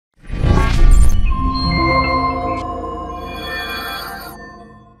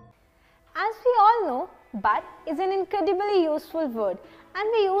is an incredibly useful word and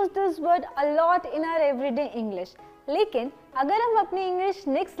we use this word a lot in our everyday English. लेकिन अगर हम अपनी English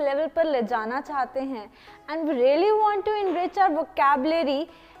next level पर ले जाना चाहते हैं and we really want to enrich our vocabulary,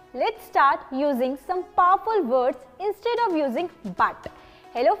 let's start using some powerful words instead of using but.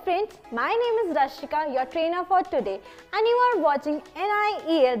 Hello friends, my name is Rashika, your trainer for today, and you are watching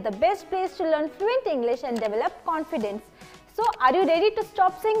Niel, the best place to learn fluent English and develop confidence. So are you ready to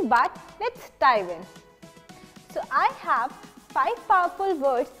stop saying but? Let's dive in. So I have 5 powerful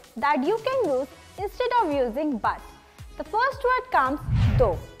words that you can use instead of using but. The first word comes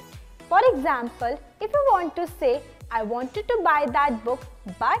though. For example, if you want to say I wanted to buy that book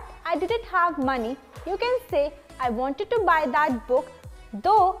but I didn't have money, you can say I wanted to buy that book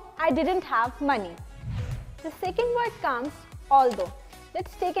though I didn't have money. The second word comes although.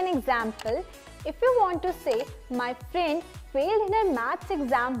 Let's take an example. If you want to say my friend failed in her maths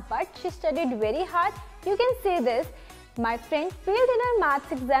exam but she studied very hard, you can say this: my friend failed in her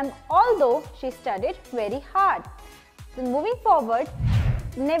maths exam although she studied very hard. So moving forward,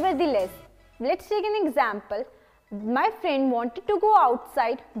 nevertheless. Let's take an example. My friend wanted to go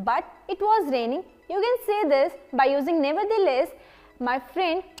outside but it was raining. You can say this by using nevertheless. My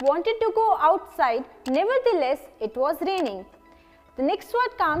friend wanted to go outside, nevertheless it was raining. The next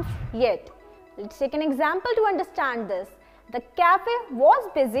word comes yet. Let's take an example to understand this. The cafe was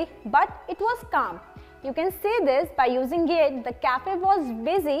busy but it was calm. You can say this by using yet. The cafe was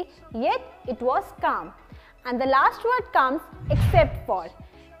busy yet it was calm. And the last word comes except for.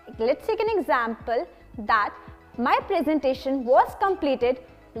 Let's take an example that my presentation was completed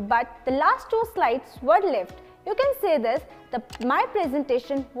but the last 2 slides were left. You can say this: my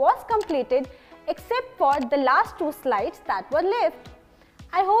presentation was completed except for the last 2 slides that were left.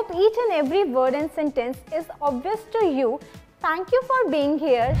 I hope each and every word and sentence is obvious to you. Thank you for being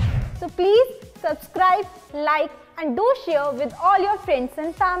here. So please subscribe, like and do share with all your friends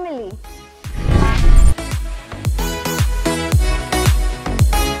and family.